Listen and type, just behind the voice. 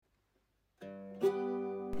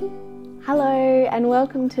Hello and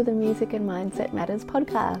welcome to the Music and Mindset Matters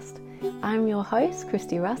podcast. I'm your host,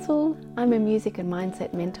 Christy Russell. I'm a music and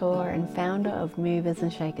mindset mentor and founder of Movers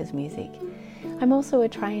and Shakers Music. I'm also a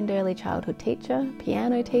trained early childhood teacher,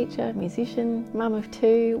 piano teacher, musician, mum of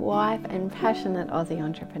two, wife and passionate Aussie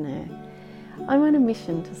entrepreneur. I'm on a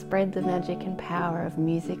mission to spread the magic and power of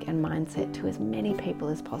music and mindset to as many people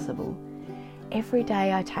as possible. Every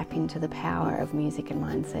day I tap into the power of music and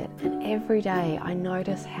mindset, and every day I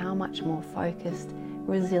notice how much more focused,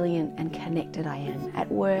 resilient and connected I am at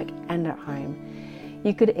work and at home.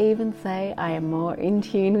 You could even say I am more in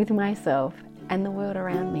tune with myself and the world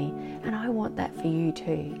around me, and I want that for you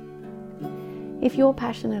too. If you're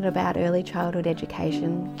passionate about early childhood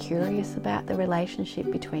education, curious about the relationship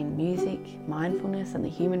between music, mindfulness and the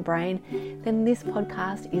human brain, then this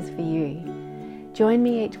podcast is for you. Join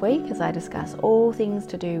me each week as I discuss all things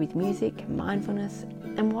to do with music, mindfulness,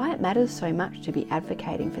 and why it matters so much to be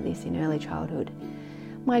advocating for this in early childhood.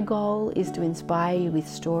 My goal is to inspire you with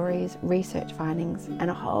stories, research findings, and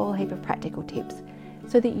a whole heap of practical tips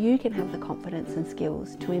so that you can have the confidence and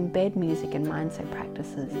skills to embed music and mindset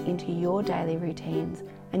practices into your daily routines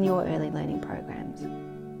and your early learning programs.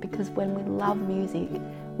 Because when we love music,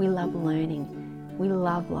 we love learning, we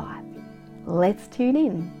love life. Let's tune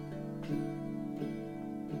in.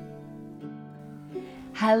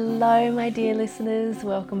 Hello, my dear listeners.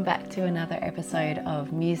 Welcome back to another episode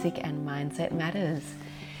of Music and Mindset Matters.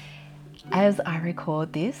 As I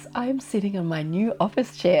record this, I'm sitting on my new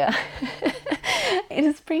office chair. It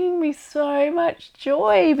is bringing me so much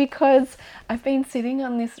joy because I've been sitting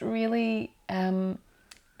on this really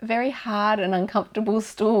very hard and uncomfortable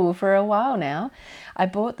stool for a while now. I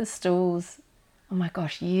bought the stools, oh my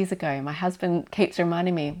gosh, years ago. My husband keeps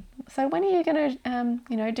reminding me, so when are you going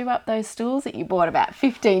to, do up those stools that you bought about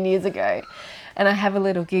 15 years ago? And I have a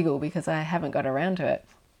little giggle because I haven't got around to it.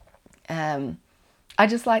 I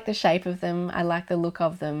just like the shape of them. I like the look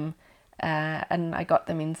of them. And I got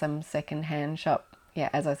them in some second-hand shop,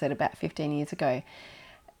 as I said, about 15 years ago.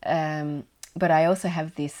 But I also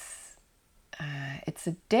have this, it's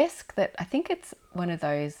a desk that I think it's one of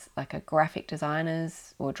those, like a graphic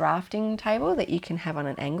designer's or drafting table that you can have on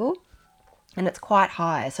an angle. And it's quite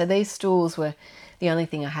high. So these stools were the only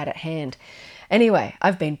thing I had at hand. Anyway,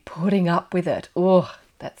 I've been putting up with it. Oh,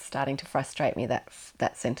 that's starting to frustrate me,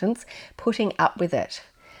 that sentence. Putting up with it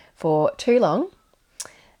for too long.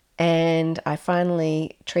 And I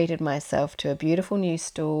finally treated myself to a beautiful new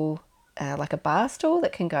stool, like a bar stool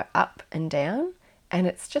that can go up and down. And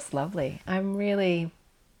it's just lovely. I'm really,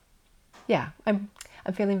 I'm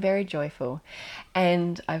feeling very joyful.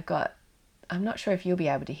 And I'm not sure if you'll be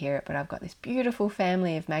able to hear it, but I've got this beautiful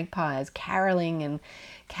family of magpies caroling and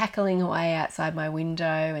cackling away outside my window,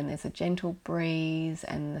 and there's a gentle breeze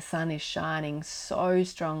and the sun is shining so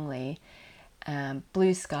strongly.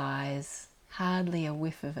 Blue skies, hardly a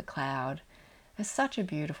whiff of a cloud. It's such a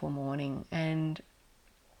beautiful morning, and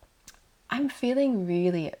I'm feeling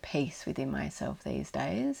really at peace within myself these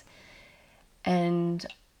days. And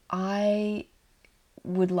I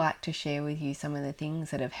would like to share with you some of the things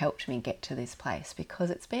that have helped me get to this place, because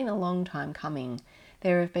it's been a long time coming.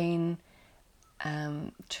 There have been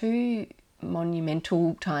two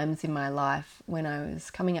monumental times in my life when I was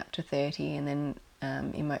coming up to 30 and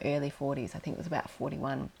then in my early 40s, I think it was about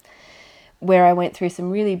 41, where I went through some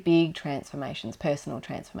really big transformations, personal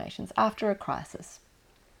transformations after a crisis,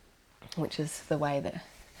 which is the way that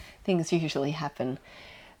things usually happen.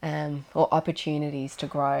 Or opportunities to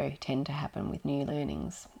grow tend to happen with new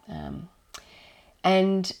learnings.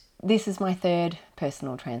 And this is my third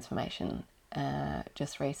personal transformation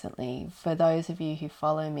just recently. For those of you who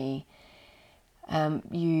follow me,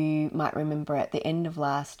 you might remember at the end of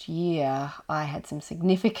last year, I had some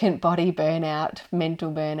significant body burnout,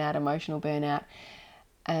 mental burnout, emotional burnout,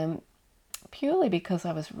 purely because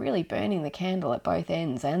I was really burning the candle at both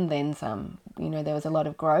ends and then some. There was a lot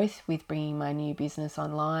of growth with bringing my new business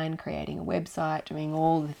online, creating a website, doing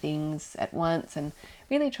all the things at once and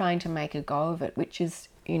really trying to make a go of it, which is,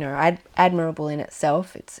 admirable in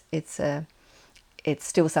itself. It's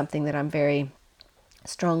still something that I'm very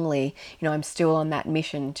strongly, I'm still on that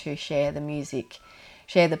mission to share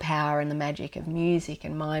the power and the magic of music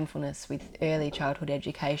and mindfulness with early childhood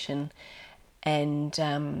education. And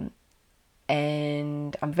I'm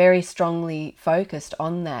very strongly focused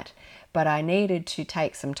on that, but I needed to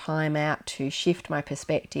take some time out to shift my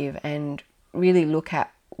perspective and really look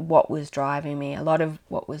at what was driving me. A lot of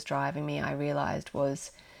what was driving me, I realized,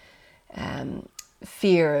 was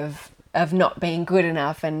fear of not being good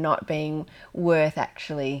enough and not being worth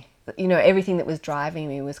actually, everything that was driving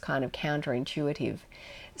me was kind of counterintuitive.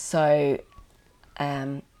 So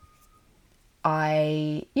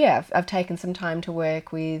I've taken some time to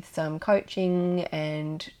work with some coaching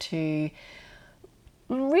and to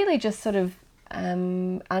really just sort of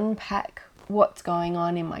unpack what's going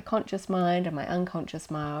on in my conscious mind and my unconscious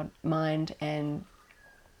mind, and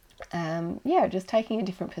just taking a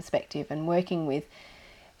different perspective and working with,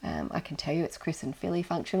 I can tell you it's Chris and Philly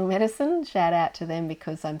Functional Medicine. Shout out to them,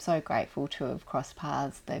 because I'm so grateful to have crossed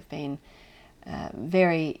paths. They've been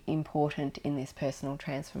very important in this personal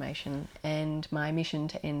transformation and my mission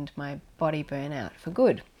to end my body burnout for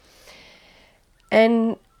good.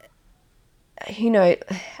 And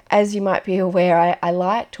as you might be aware, I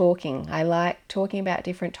like talking. I like talking about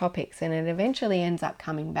different topics, and it eventually ends up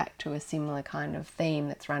coming back to a similar kind of theme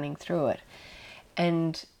that's running through it.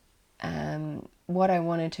 And what I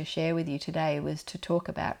wanted to share with you today was to talk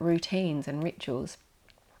about routines and rituals.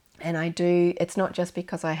 And it's not just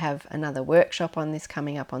because I have another workshop on this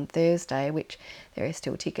coming up on Thursday, which there are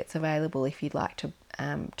still tickets available if you'd like to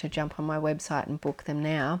jump on my website and book them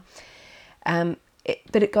now.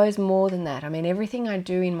 But it goes more than that. I mean, everything I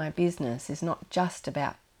do in my business is not just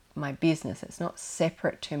about my business. It's not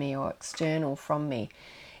separate to me or external from me.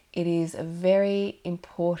 It is a very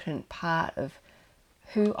important part of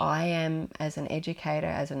who I am as an educator,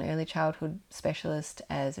 as an early childhood specialist,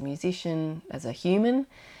 as a musician, as a human,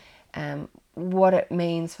 what it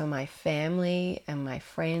means for my family and my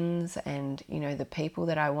friends and, the people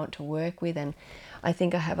that I want to work with. And I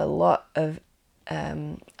think I have a lot of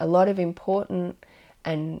important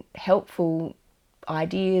and helpful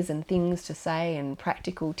ideas and things to say and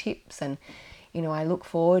practical tips. And, I look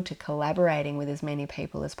forward to collaborating with as many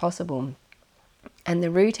people as possible. And the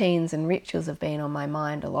routines and rituals have been on my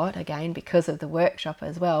mind a lot, again, because of the workshop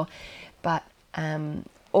as well, but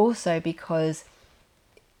also because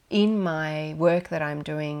in my work that I'm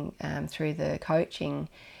doing through the coaching,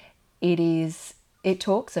 it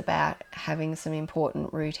talks about having some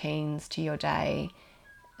important routines to your day,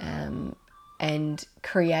 and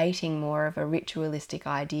creating more of a ritualistic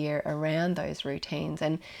idea around those routines.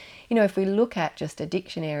 And, if we look at just a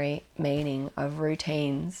dictionary meaning of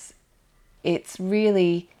routines, it's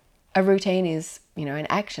really, a routine is, an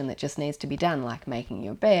action that just needs to be done, like making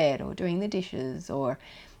your bed or doing the dishes or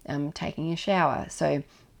taking a shower. So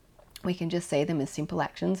we can just see them as simple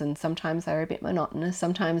actions, and sometimes they're a bit monotonous,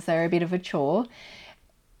 sometimes they're a bit of a chore.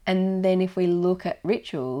 And then if we look at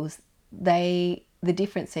rituals, the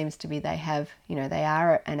difference seems to be they have, they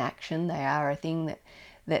are an action, they are a thing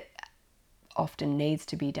that often needs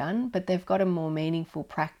to be done, but they've got a more meaningful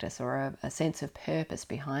practice or a sense of purpose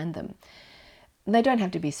behind them. And they don't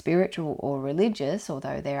have to be spiritual or religious,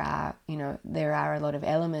 although there are a lot of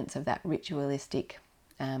elements of that ritualistic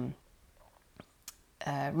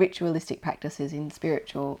practices in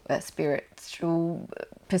spiritual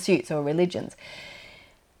pursuits or religions.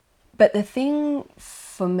 But the thing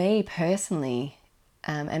for me personally,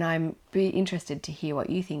 and I'm be interested to hear what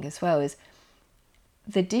you think as well, is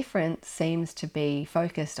the difference seems to be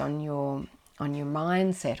focused on your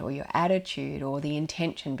mindset or your attitude or the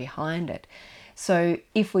intention behind it. So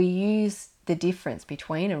if we use the difference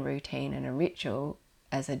between a routine and a ritual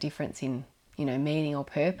as a difference in, meaning or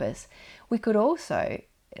purpose, we could also,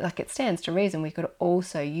 like it stands to reason, we could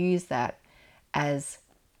also use that as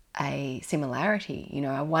a similarity,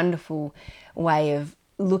 a wonderful way of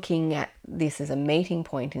looking at this as a meeting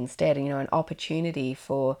point instead, an opportunity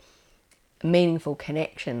for meaningful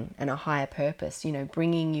connection and a higher purpose,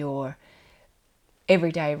 bringing your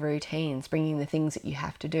everyday routines, bringing the things that you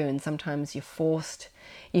have to do, and sometimes you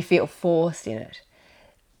feel forced in it.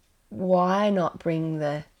 Why not bring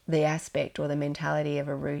the aspect or the mentality of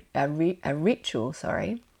a ritual,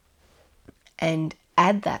 and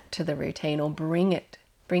add that to the routine, or bring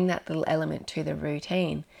that little element to the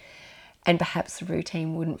routine, and perhaps the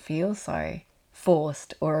routine wouldn't feel so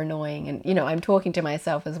forced or annoying. And I'm talking to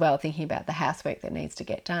myself as well, thinking about the housework that needs to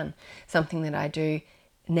get done. Something that I do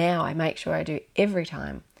now, I make sure I do every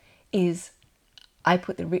time, is I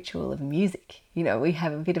put the ritual of music. We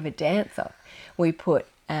have a bit of a dance off. We put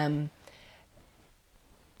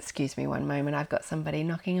excuse me one moment, I've got somebody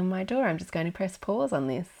knocking on my door. I'm just going to press pause on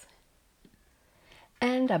this.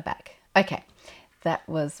 And I'm back. Okay, that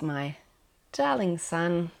was my darling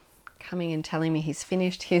son coming and telling me he's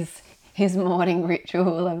finished his morning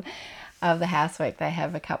ritual of the housework. They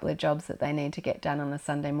have a couple of jobs that they need to get done on a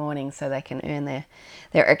Sunday morning so they can earn their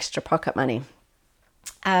extra pocket money.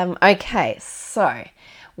 Okay, so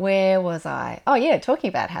where was I? Oh yeah, talking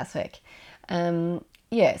about housework. So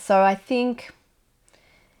I think,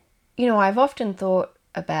 I've often thought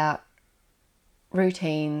about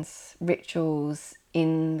routines, rituals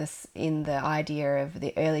in the idea of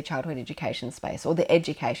the early childhood education space or the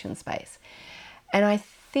education space. And I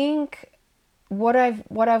think what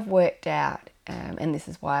I've worked out, and this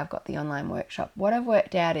is why I've got the online workshop, what I've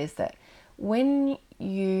worked out is that when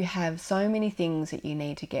you have so many things that you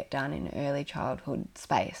need to get done in early childhood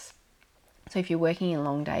space, so if you're working in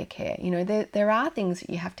long day care, there are things that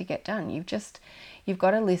you have to get done. You've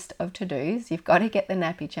got a list of to-dos. You've got to get the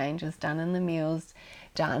nappy changes done and the meals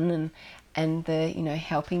done, and the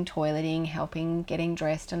helping toileting, helping getting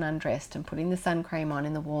dressed and undressed, and putting the sun cream on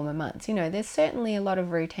in the warmer months. There's certainly a lot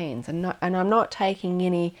of routines, and I'm not taking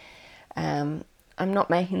any, I'm not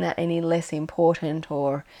making that any less important,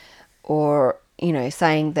 or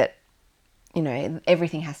saying that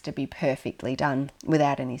everything has to be perfectly done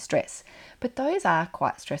without any stress. But those are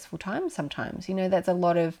quite stressful times sometimes. There's a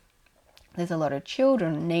lot of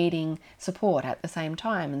children needing support at the same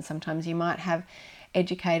time, and sometimes you might have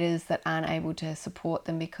educators that aren't able to support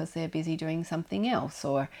them because they're busy doing something else.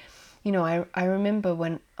 Or I remember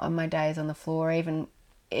when on my days on the floor,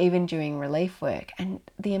 even doing relief work, and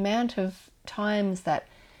the amount of times that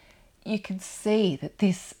you could see that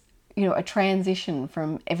this, a transition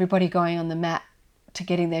from everybody going on the mat to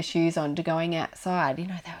getting their shoes on to going outside, there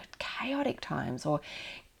were chaotic times, or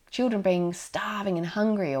children being starving and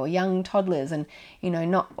hungry, or young toddlers and,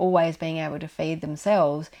 not always being able to feed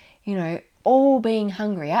themselves, all being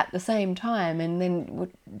hungry at the same time, and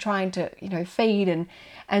then trying to, feed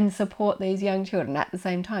and support these young children at the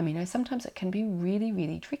same time. Sometimes it can be really,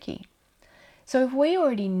 really tricky. So if we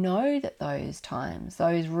already know that those times,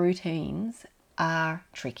 those routines are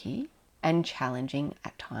tricky and challenging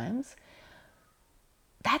at times,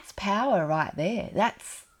 that's power right there.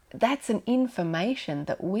 That's an information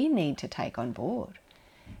that we need to take on board,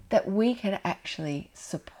 that we can actually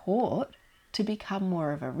support to become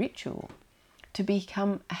more of a ritual, to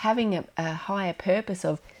become having a higher purpose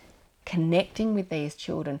of connecting with these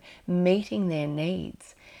children, meeting their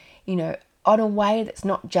needs, on a way that's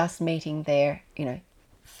not just meeting their,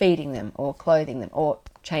 feeding them or clothing them or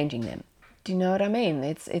changing them. Do you know what I mean?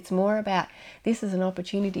 It's more about, this is an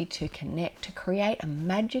opportunity to connect, to create a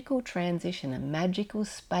magical transition, a magical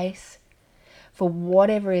space for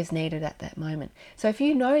whatever is needed at that moment. So if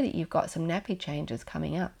you know that you've got some nappy changes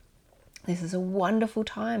coming up, this is a wonderful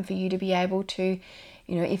time for you to be able to,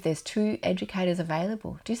 if there's 2 educators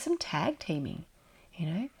available, do some tag teaming,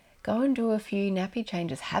 go and do a few nappy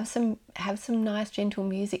changes, have some nice gentle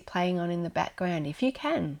music playing on in the background if you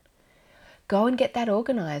can. Go and get that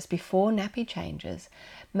organised before nappy changes.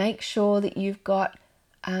 Make sure that you've got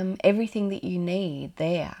everything that you need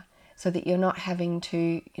there, so that you're not having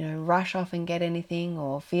to, rush off and get anything,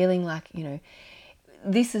 or feeling like,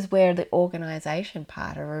 this is where the organisation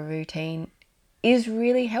part of a routine is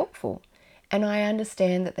really helpful. And I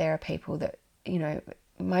understand that there are people that,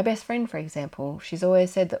 my best friend, for example, she's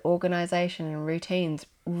always said that organisation and routines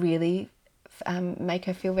really make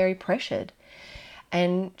her feel very pressured.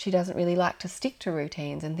 And she doesn't really like to stick to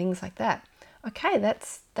routines and things like that. Okay,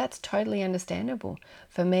 that's totally understandable.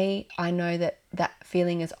 For me, I know that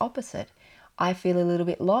feeling is opposite. I feel a little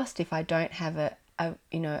bit lost if I don't have a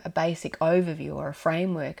basic overview or a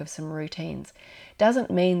framework of some routines. Doesn't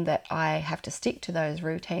mean that I have to stick to those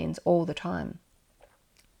routines all the time.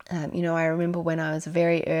 I remember when I was a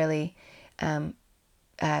very early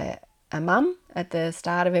a mum at the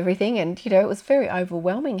start of everything, and it was very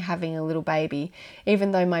overwhelming having a little baby,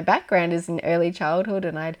 even though my background is in early childhood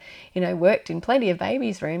and I'd worked in plenty of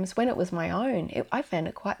babies' rooms. When it was my own, I found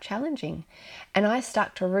it quite challenging, and I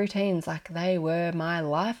stuck to routines like they were my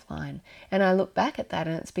lifeline. And I look back at that,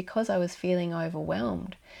 and it's because I was feeling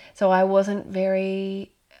overwhelmed. So I wasn't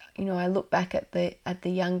very, I look back at the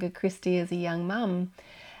younger Christy as a young mum,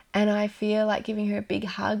 and I feel like giving her a big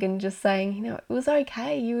hug and just saying, it was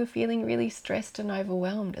okay. You were feeling really stressed and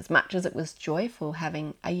overwhelmed. As much as it was joyful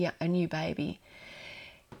having a new baby,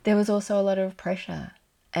 there was also a lot of pressure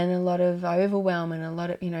and a lot of overwhelm, and a lot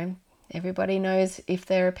of, everybody knows if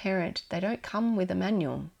they're a parent, they don't come with a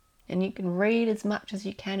manual. And you can read as much as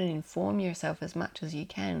you can and inform yourself as much as you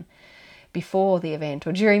can before the event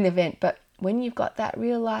or during the event. But when you've got that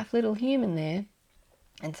real life little human there,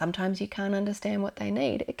 and sometimes you can't understand what they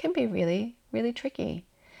need, it can be really, really tricky.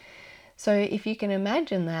 So if you can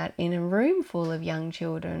imagine that in a room full of young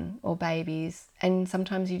children or babies, and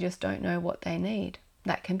sometimes you just don't know what they need,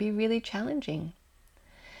 that can be really challenging.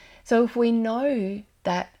 So if we know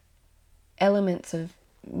that elements of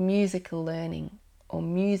musical learning or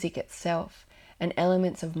music itself and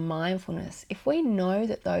elements of mindfulness, if we know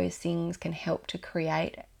that those things can help to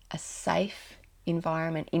create a safe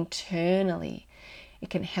environment internally, it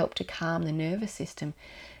can help to calm the nervous system,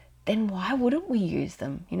 then why wouldn't we use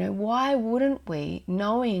them? Why wouldn't we,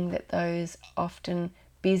 knowing that those often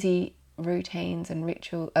busy routines and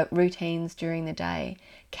routines during the day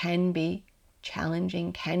can be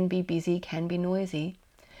challenging, can be busy, can be noisy.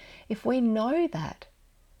 If we know that,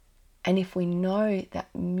 and if we know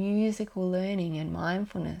that musical learning and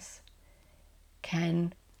mindfulness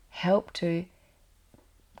can help to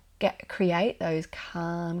create those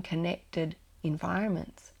calm, connected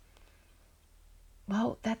environments,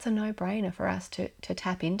 well, that's a no-brainer for us to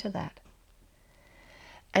tap into that.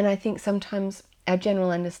 And I think sometimes our general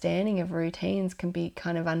understanding of routines can be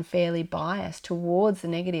kind of unfairly biased towards the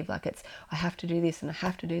negative, like it's, I have to do this and I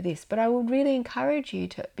have to do this. But I would really encourage you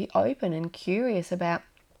to be open and curious about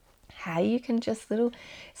how you can just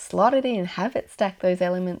slot it in, habit stack those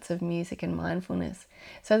elements of music and mindfulness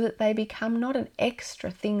so that they become not an extra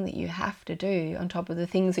thing that you have to do on top of the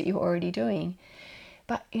things that you're already doing,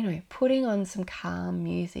 but, putting on some calm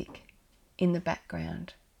music in the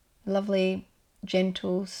background. Lovely,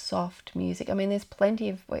 gentle, soft music. I mean, there's plenty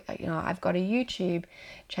of, I've got a YouTube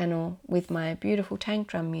channel with my beautiful tank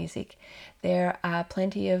drum music. There are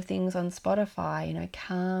plenty of things on Spotify,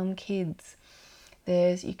 calm kids.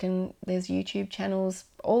 There's YouTube channels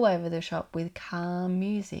all over the shop with calm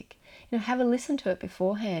music. Have a listen to it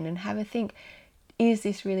beforehand and have a think, is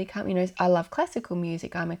this really calm? I love classical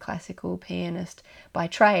music. I'm a classical pianist by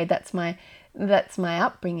trade. That's my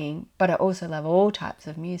upbringing, but I also love all types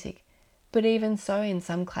of music. But even so, in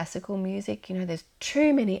some classical music, there's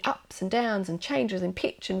too many ups and downs and changes in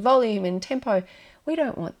pitch and volume and tempo. We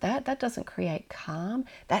don't want that. That doesn't create calm.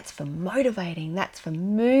 That's for motivating. That's for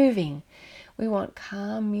moving. We want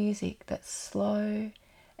calm music that's slow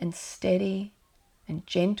and steady and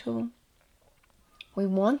gentle. We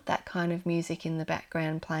want that kind of music in the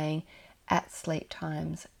background playing at sleep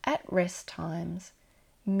times, at rest times,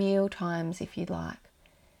 meal times if you like.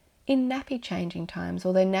 In nappy changing times,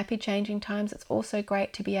 although nappy changing times, it's also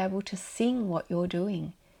great to be able to sing what you're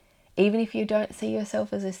doing. Even if you don't see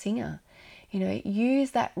yourself as a singer,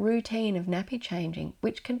 use that routine of nappy changing,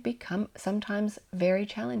 which can become sometimes very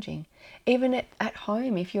challenging. Even at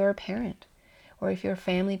home, if you're a parent, or if you're a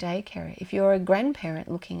family daycare, if you're a grandparent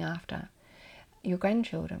looking after your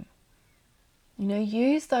grandchildren.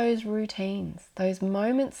 Use those routines, those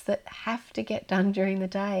moments that have to get done during the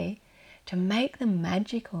day to make them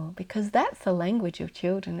magical, because that's the language of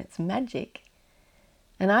children. It's magic.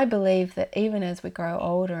 And I believe that even as we grow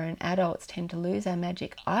older and adults tend to lose our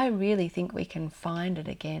magic, I really think we can find it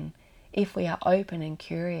again if we are open and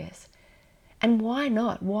curious. And why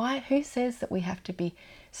not? Who says that we have to be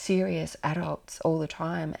serious adults all the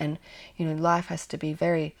time and, life has to be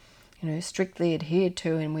very, strictly adhered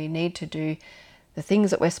to, and we need to do the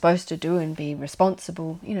things that we're supposed to do and be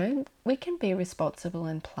responsible. We can be responsible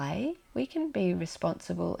and play. We can be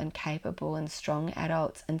responsible and capable and strong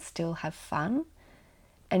adults and still have fun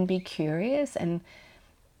and be curious and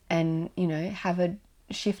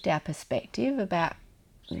shift our perspective about,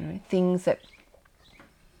 things that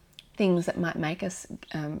might make us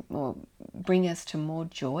or bring us to more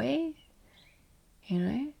joy.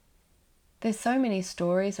 There's so many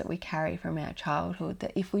stories that we carry from our childhood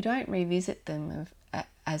that if we don't revisit them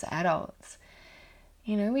as adults,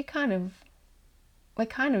 we're kind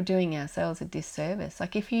of doing ourselves a disservice.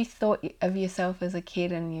 Like if you thought of yourself as a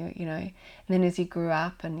kid and and then as you grew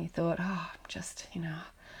up and you thought,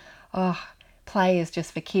 play is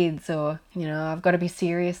just for kids, or, I've got to be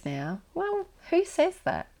serious now. Well, who says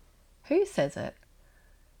that? Who says it?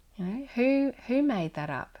 Who made that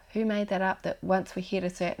up? Who made that up that once we hit a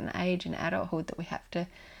certain age in adulthood that we have to,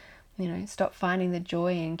 stop finding the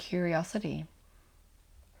joy and curiosity?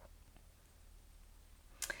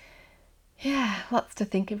 Yeah, lots to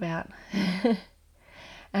think about. I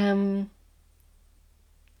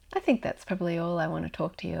think that's probably all I want to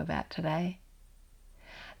talk to you about today.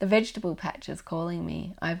 The vegetable patch is calling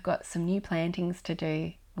me. I've got some new plantings to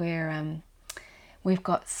do where we've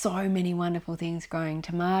got so many wonderful things growing.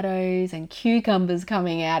 Tomatoes and cucumbers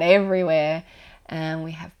coming out everywhere. And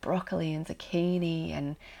we have broccoli and zucchini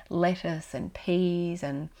and lettuce and peas,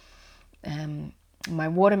 and my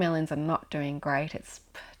watermelons are not doing great.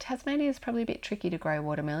 Tasmania is probably a bit tricky to grow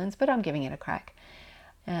watermelons, but I'm giving it a crack.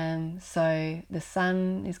 So the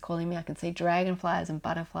sun is calling me. I can see dragonflies and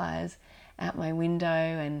butterflies out my window,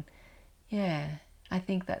 and yeah, I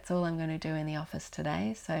think that's all I'm going to do in the office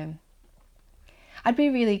today. So I'd be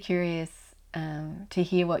really curious to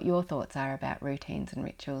hear what your thoughts are about routines and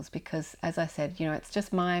rituals, because as I said, it's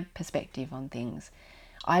just my perspective on things.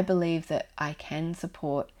 I believe that I can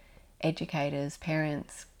support educators,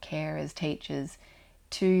 parents, carers, teachers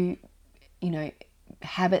to,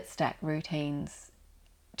 habit stack routines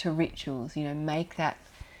to rituals, you know, make that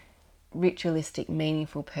ritualistic,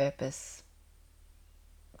 meaningful purpose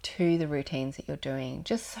to the routines that you're doing,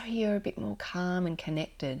 just so you're a bit more calm and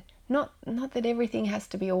connected. Not that everything has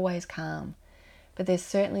to be always calm, but there's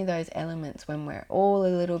certainly those elements when we're all a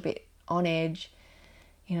little bit on edge,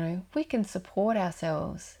 you know, we can support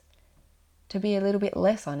ourselves to be a little bit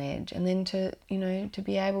less on edge, and then to, you know, to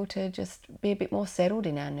be able to just be a bit more settled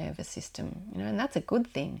in our nervous system, you know, and that's a good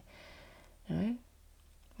thing. You know,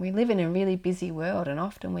 we live in a really busy world, and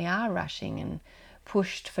often we are rushing and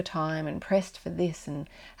pushed for time and pressed for this and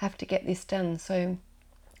have to get this done. So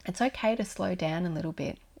it's okay to slow down a little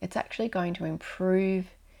bit. It's actually going to improve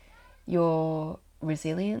your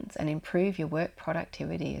resilience and improve your work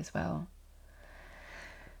productivity as well.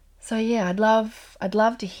 So yeah, I'd love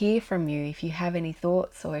to hear from you if you have any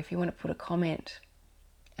thoughts, or if you want to put a comment.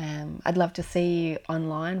 I'd love to see you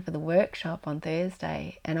online for the workshop on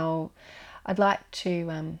Thursday, and I'd like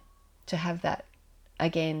to have that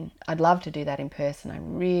again. I'd love to do that in person. I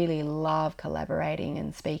really love collaborating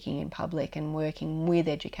and speaking in public and working with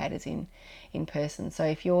educators in person. So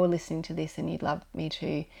if you're listening to this and you'd love me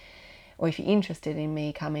to, or if you're interested in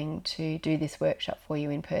me coming to do this workshop for you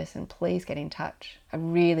in person, please get in touch. I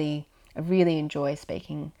really enjoy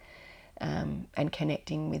speaking and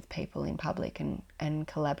connecting with people in public and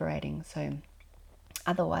collaborating. So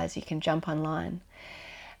otherwise you can jump online.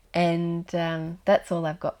 And that's all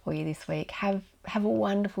I've got for you this week. Have a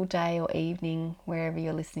wonderful day or evening wherever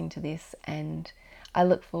you're listening to this, and I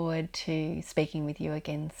look forward to speaking with you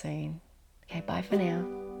again soon. Okay, bye for now.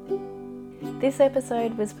 This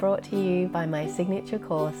episode was brought to you by my signature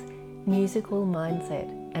course, Musical Mindset,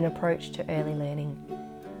 an Approach to Early Learning.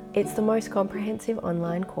 It's the most comprehensive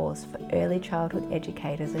online course for early childhood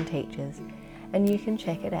educators and teachers, and you can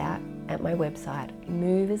check it out at my website,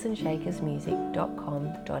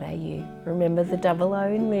 moversandshakersmusic.com.au. Remember the double O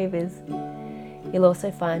in movers. You'll also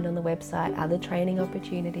find on the website other training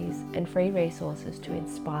opportunities and free resources to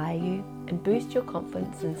inspire you and boost your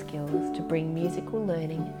confidence and skills to bring musical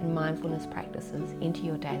learning and mindfulness practices into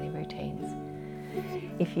your daily routines.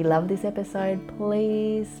 If you love this episode,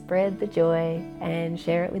 please spread the joy and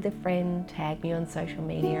share it with a friend. Tag me on social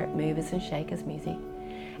media at Movers and Shakers Music.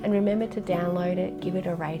 And remember to download it, give it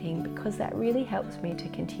a rating, because that really helps me to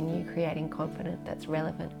continue creating content that's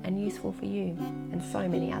relevant and useful for you and so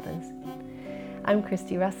many others. I'm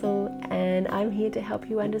Christy Russell, and I'm here to help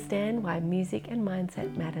you understand why music and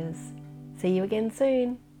mindset matters. See you again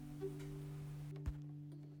soon.